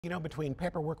You know, between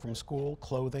paperwork from school,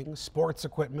 clothing, sports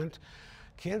equipment,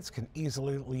 kids can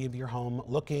easily leave your home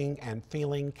looking and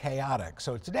feeling chaotic.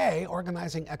 So today,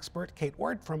 organizing expert Kate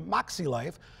Wert from Moxie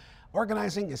Life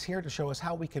Organizing is here to show us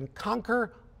how we can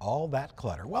conquer all that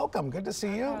clutter. Welcome, good to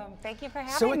see you. Thank you for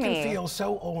having me. So it can feel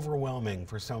so overwhelming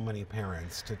for so many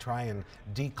parents to try and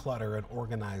declutter and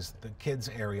organize the kids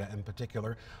area in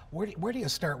particular. Where do you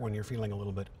start when you're feeling a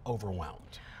little bit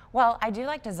overwhelmed? Well, I do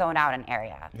like to zone out an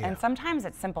area. Yeah. And sometimes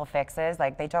it's simple fixes,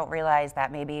 like they don't realize that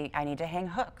maybe I need to hang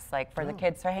hooks, like for the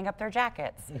kids to hang up their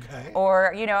jackets. Okay.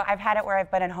 Or, you know, I've had it where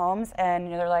I've been in homes and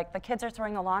they're like, the kids are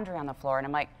throwing the laundry on the floor. And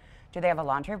I'm like, do they have a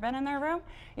laundry bin in their room?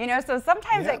 You know, so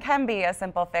sometimes it can be a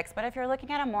simple fix, but if you're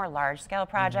looking at a more large scale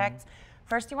project,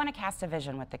 first you want to cast a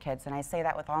vision with the kids. And I say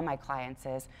that with all my clients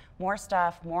is more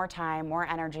stuff, more time, more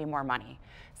energy, more money.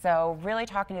 So really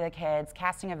talking to the kids,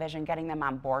 casting a vision, getting them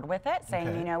on board with it, saying,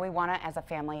 you know, we want to, as a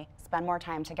family, spend more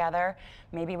time together.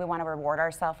 Maybe we want to reward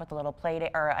ourselves with a little play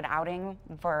day or an outing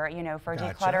for, you know, for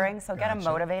decluttering. So get them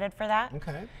motivated for that.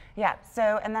 Okay. Yeah.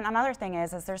 So, and then another thing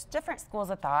is there's different schools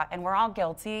of thought, and we're all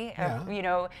guilty of, you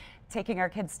know, taking our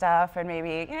kids' stuff and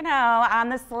maybe, you know, on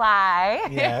the sly,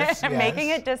 making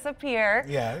it disappear.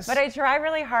 Yes. But I try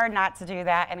really hard not to do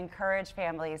that and encourage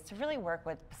families to really work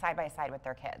with side by side with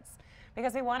their kids.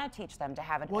 Because we want to teach them to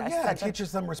have a it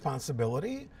teaches them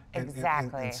responsibility and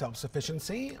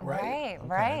self-sufficiency, right?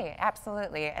 Right,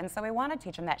 absolutely. And so we want to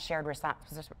teach them that shared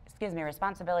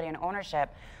responsibility and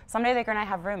ownership. Someday they're going to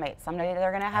have roommates. Someday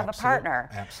they're going to have a partner.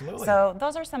 Absolutely. So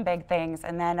those are some big things.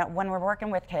 And then when we're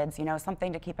working with kids, you know,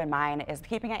 something to keep in mind is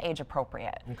keeping it age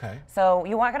appropriate. Okay. So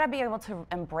you want to be able to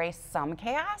embrace some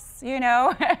chaos, you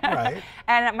know? Right.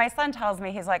 And my son tells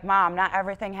me, he's like, Mom, not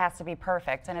everything has to be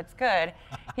perfect, and it's good.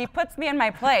 He puts me in my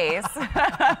place.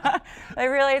 I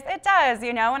realize it does,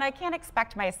 you know, and I can't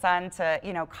expect my son to,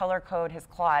 you know, color code his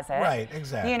closet. Right,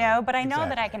 exactly. You know, but I know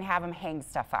that I can have him hang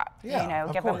stuff up. Yeah, you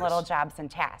know, give him little jobs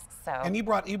and tasks. So. And you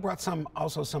brought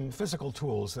also some physical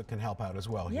tools that can help out as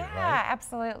well here, right? Yeah,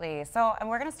 absolutely. So and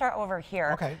we're going to start over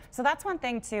here. Okay. So that's one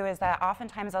thing too, is that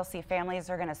oftentimes I'll see families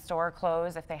are going to store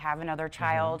clothes if they have another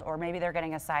child, or maybe they're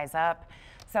getting a size up.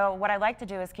 So what I like to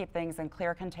do is keep things in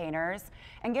clear containers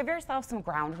and give yourself some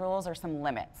ground rules or some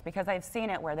limits, because I've seen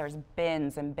it where there's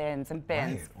bins and bins and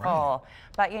bins full.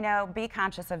 But you know, be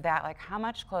conscious of that, like how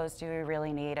much clothes do you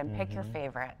really need, and pick your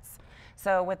favorites.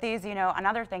 So with these, you know,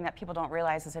 another thing that people don't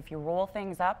realize is if you roll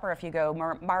things up, or if you go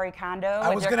Marie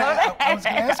Kondo with your clothing. I was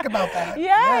going to ask about that.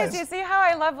 Yes, you see how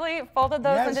I lovely folded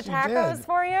those into tacos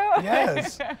for you?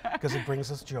 Yes, because it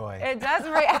brings us joy. It does.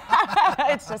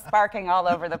 It's just sparking all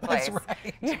over the place. That's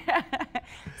right. Yeah.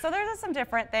 So there's some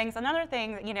different things. Another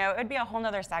thing, you know, it'd be a whole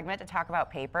nother segment to talk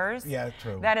about papers. Yeah,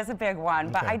 true. That is a big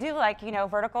one. But I do like, you know,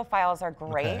 vertical files are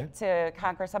great to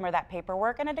conquer some of that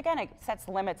paperwork. And again, it sets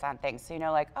limits on things. So, you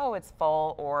know, like, oh, it's full,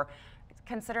 or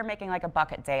consider making like a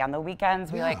bucket day on the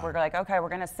weekends. We're like, okay, we're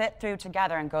going to sit through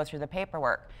together and go through the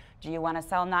paperwork. Do you want to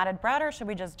sell knotted bread, or should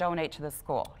we just donate to the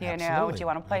school? You know, do you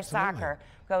want to play soccer?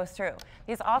 Go through.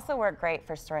 These also work great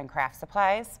for storing craft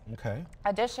supplies. Okay.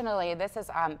 Additionally, this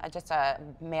is just a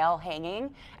male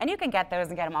hanging, and you can get those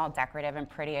and get them all decorative and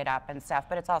pretty it up and stuff.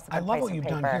 But it's also I love what you've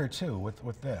done here too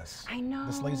with this. I know.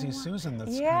 This Lazy Susan.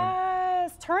 That's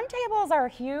yes. Turntables are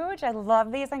huge. I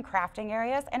love these in crafting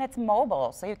areas, and it's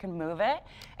mobile, so you can move it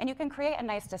and you can create a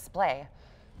nice display.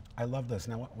 I love this.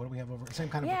 Now, what do we have over? Same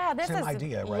kind of same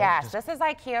idea, right? Yes, this is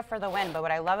IKEA for the win. But what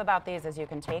I love about these is you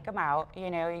can take them out. You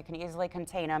know, you can easily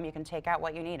contain them. You can take out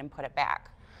what you need and put it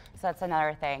back. So that's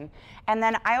another thing. And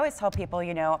then I always tell people,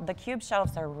 you know, the cube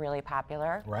shelves are really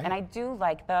popular. Right. And I do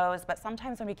like those, but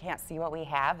sometimes when we can't see what we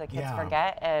have, the kids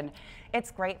forget. And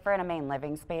it's great for in a main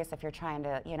living space if you're trying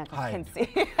to, you know, can see.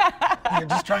 You're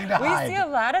just trying to hide. We see a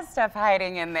lot of stuff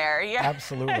hiding in there. Yeah.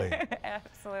 Absolutely.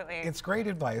 Absolutely. It's great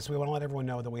advice. We want to let everyone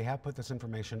know that we have put this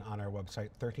information on our website,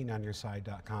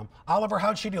 13onyourside.com. Oliver,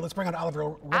 how'd she do? Let's bring on Oliver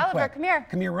real quick. Oliver, come here.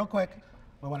 Come here real quick.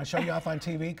 We want to show you off on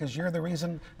TV because you're the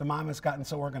reason the mom has gotten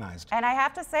so organized. And I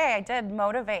have to say, I did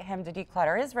motivate him to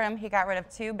declutter his room. He got rid of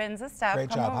 2 bins of stuff.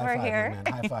 Great job. High five, man.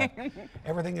 High five.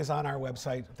 Everything is on our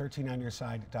website,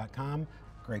 13onyourside.com.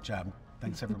 Great job.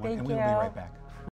 Thanks, everyone. And we'll be right back.